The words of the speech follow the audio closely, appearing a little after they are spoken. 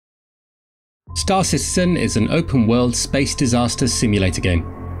Star Citizen is an open-world space disaster simulator game.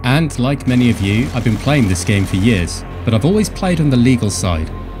 And like many of you, I've been playing this game for years, but I've always played on the legal side.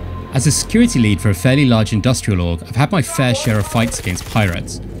 As a security lead for a fairly large industrial org, I've had my fair share of fights against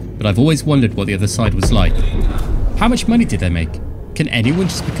pirates, but I've always wondered what the other side was like. How much money did they make? Can anyone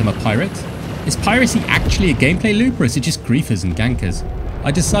just become a pirate? Is piracy actually a gameplay loop, or is it just griefers and gankers? I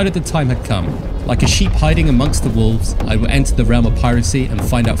decided the time had come. Like a sheep hiding amongst the wolves, I will enter the realm of piracy and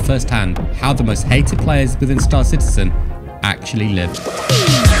find out firsthand how the most hated players within Star Citizen actually live.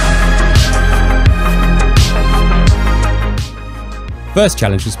 First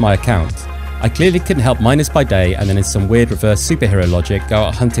challenge was my account. I clearly couldn't help miners by day and then in some weird reverse superhero logic go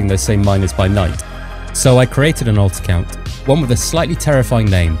out hunting those same miners by night. So I created an alt account, one with a slightly terrifying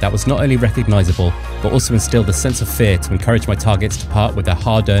name that was not only recognisable but also instilled a sense of fear to encourage my targets to part with their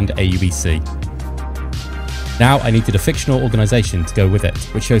hard-earned AUEC. Now I needed a fictional organisation to go with it,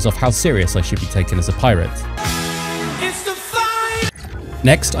 which shows off how serious I should be taken as a pirate.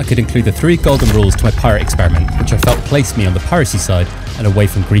 Next, I could include the 3 golden rules to my pirate experiment, which I felt placed me on the piracy side and away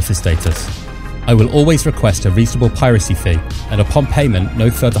from griefer status. I will always request a reasonable piracy fee, and upon payment, no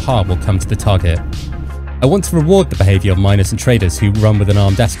further harm will come to the target. I want to reward the behaviour of miners and traders who run with an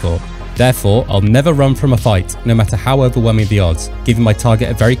armed escort. Therefore, I'll never run from a fight, no matter how overwhelming the odds, giving my target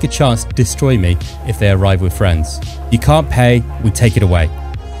a very good chance to destroy me if they arrive with friends. You can't pay, we take it away.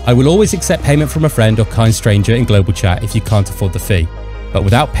 I will always accept payment from a friend or kind stranger in global chat if you can't afford the fee. But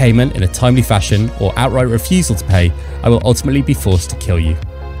without payment in a timely fashion or outright refusal to pay, I will ultimately be forced to kill you.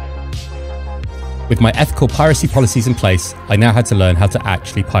 With my ethical piracy policies in place, I now had to learn how to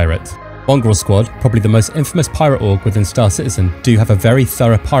actually pirate. Mongrel Squad, probably the most infamous pirate org within Star Citizen, do have a very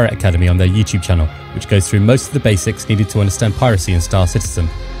thorough pirate academy on their YouTube channel, which goes through most of the basics needed to understand piracy in Star Citizen.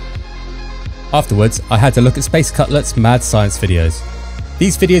 Afterwards, I had to look at Space Cutlet's mad science videos.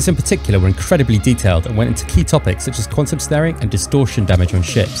 These videos in particular were incredibly detailed and went into key topics such as quantum snaring and distortion damage on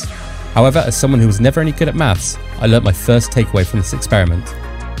ships. However, as someone who was never any good at maths, I learnt my first takeaway from this experiment.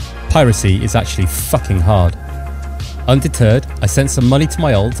 Piracy is actually fucking hard. Undeterred, I sent some money to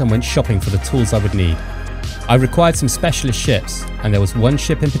my alt and went shopping for the tools I would need. I required some specialist ships, and there was one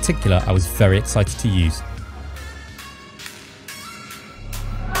ship in particular I was very excited to use.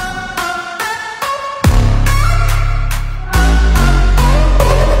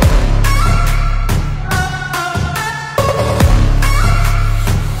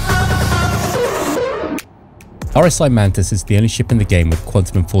 RSI Mantis is the only ship in the game with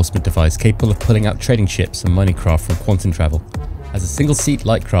quantum enforcement device capable of pulling out trading ships and mining craft from quantum travel. As a single seat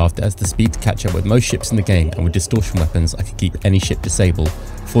light craft, it has the speed to catch up with most ships in the game, and with distortion weapons I could keep any ship disabled,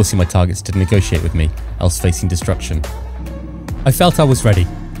 forcing my targets to negotiate with me, else facing destruction. I felt I was ready.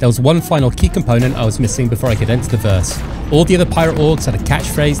 There was one final key component I was missing before I could enter the verse. All the other pirate orgs had a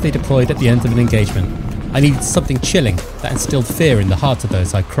catchphrase they deployed at the end of an engagement. I needed something chilling that instilled fear in the heart of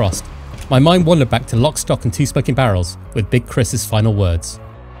those I crossed. My mind wandered back to Lock, Stock and Two Smoking Barrels with Big Chris's final words.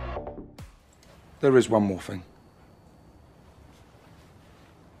 There is one more thing.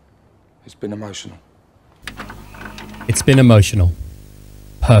 It's been emotional. It's been emotional.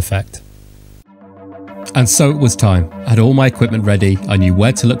 Perfect. And so it was time. I had all my equipment ready, I knew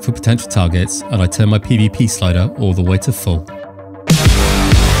where to look for potential targets, and I turned my PvP slider all the way to full.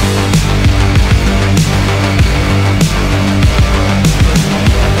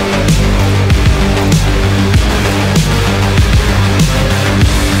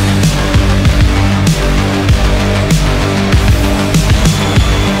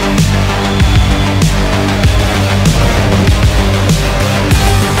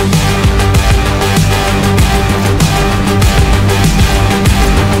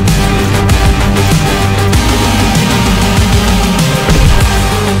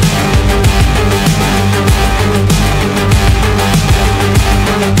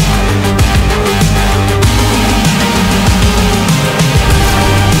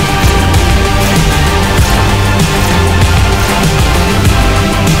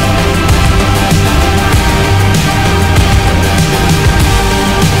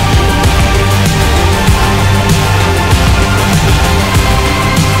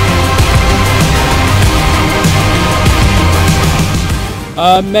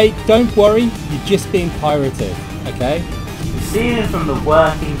 Mate, don't worry, you're just being pirated, okay? You're stealing from the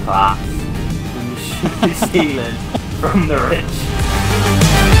working class, and you should be stealing from the rich.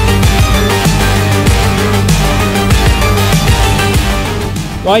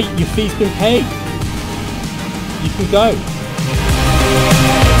 Right, your fee's been paid. You can go.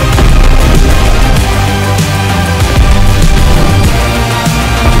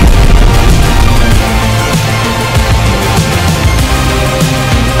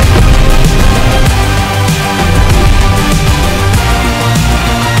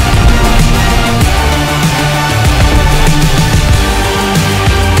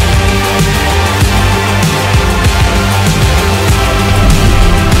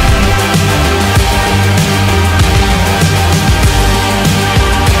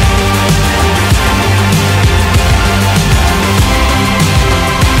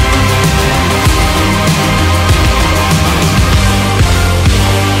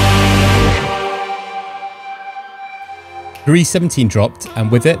 317 dropped,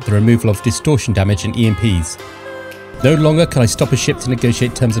 and with it the removal of distortion damage and EMPs. No longer could I stop a ship to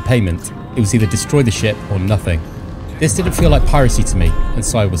negotiate terms of payment. It was either destroy the ship or nothing. This didn't feel like piracy to me, and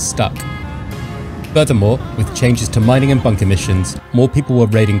so I was stuck. Furthermore, with changes to mining and bunker missions, more people were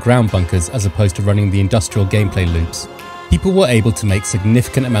raiding ground bunkers as opposed to running the industrial gameplay loops. People were able to make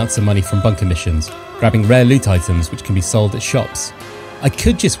significant amounts of money from bunker missions, grabbing rare loot items which can be sold at shops. I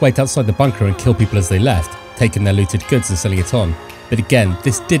could just wait outside the bunker and kill people as they left, taking their looted goods and selling it on, but again,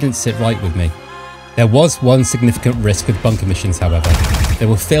 this didn't sit right with me. There was one significant risk with bunker missions, however. They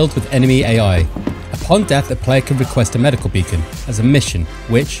were filled with enemy AI. Upon death, a player could request a medical beacon as a mission,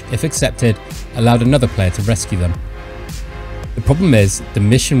 which, if accepted, allowed another player to rescue them. The problem is, the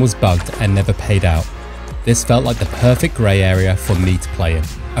mission was bugged and never paid out. This felt like the perfect grey area for me to play in.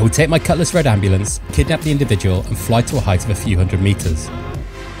 I would take my Cutlass Red ambulance, kidnap the individual and fly to a height of a few hundred meters.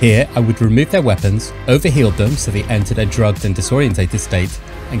 Here, I would remove their weapons, overheal them so they entered a drugged and disorientated state,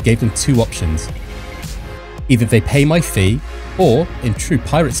 and gave them two options. Either they pay my fee, or, in true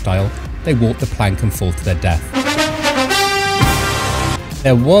pirate style, they walk the plank and fall to their death.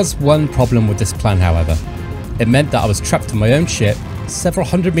 There was one problem with this plan, however. It meant that I was trapped on my own ship, several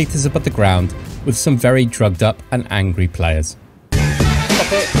hundred meters above the ground, with some very drugged up and angry players.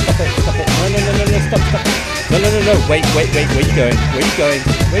 Stop it, stop it, stop it. No, stop. No, wait, where you going?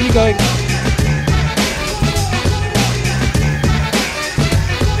 Where you going?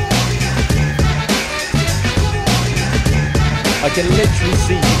 I can literally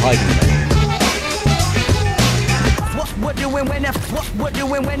see you hiding there. What we're doing when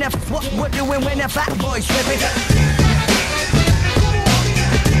Fatboy Trippin.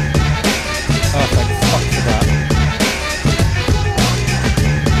 Oh, thank fuck for that.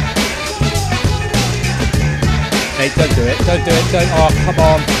 Hey, don't do it, don't. Oh, come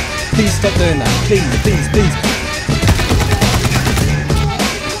on. Please stop doing that. Please.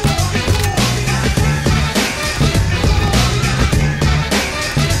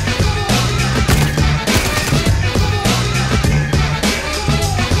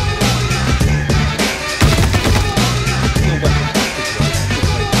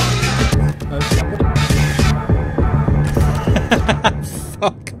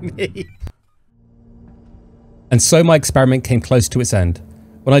 Fuck me. And so my experiment came close to its end.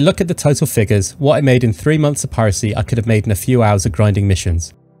 When I look at the total figures, what I made in 3 months of piracy I could have made in a few hours of grinding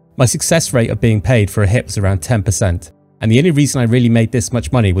missions. My success rate of being paid for a hit was around 10%, and the only reason I really made this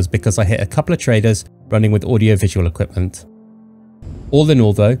much money was because I hit a couple of traders running with audio-visual equipment. All in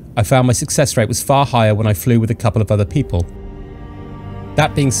all though, I found my success rate was far higher when I flew with a couple of other people.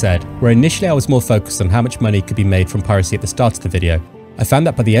 That being said, where initially I was more focused on how much money could be made from piracy at the start of the video, I found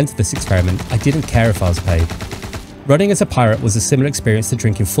that by the end of this experiment, I didn't care if I was paid. Running as a pirate was a similar experience to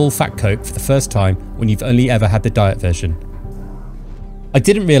drinking full fat Coke for the first time when you've only ever had the diet version. I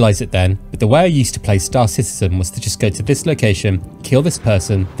didn't realise it then, but the way I used to play Star Citizen was to just go to this location, kill this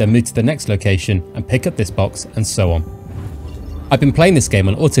person, then move to the next location and pick up this box and so on. I've been playing this game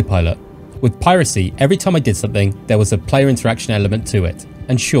on autopilot. With piracy, every time I did something, there was a player interaction element to it.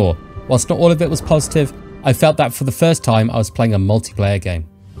 And sure, whilst not all of it was positive, I felt that for the first time I was playing a multiplayer game.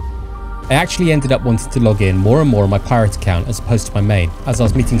 I actually ended up wanting to log in more and more on my pirate account as opposed to my main, as I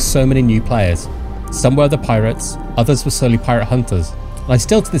was meeting so many new players. Some were other pirates, others were solely pirate hunters, and I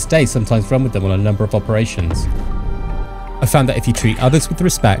still to this day sometimes run with them on a number of operations. I found that if you treat others with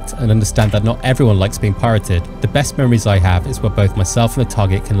respect and understand that not everyone likes being pirated, the best memories I have is where both myself and the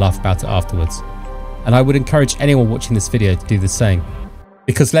target can laugh about it afterwards. And I would encourage anyone watching this video to do the same.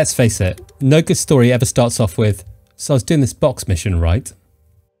 Because let's face it, no good story ever starts off with, "So I was doing this box mission, right?"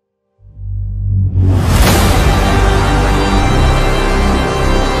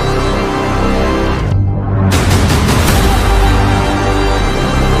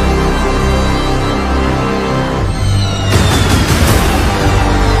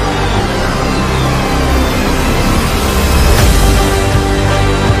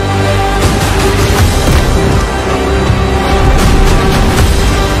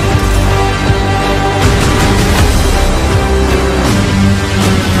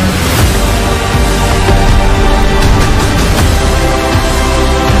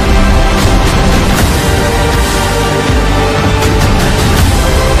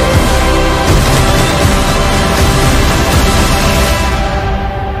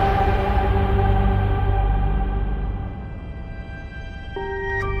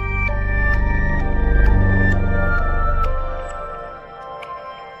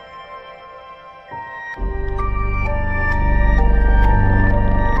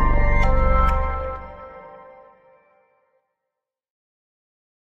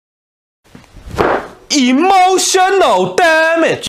 Emotional damage.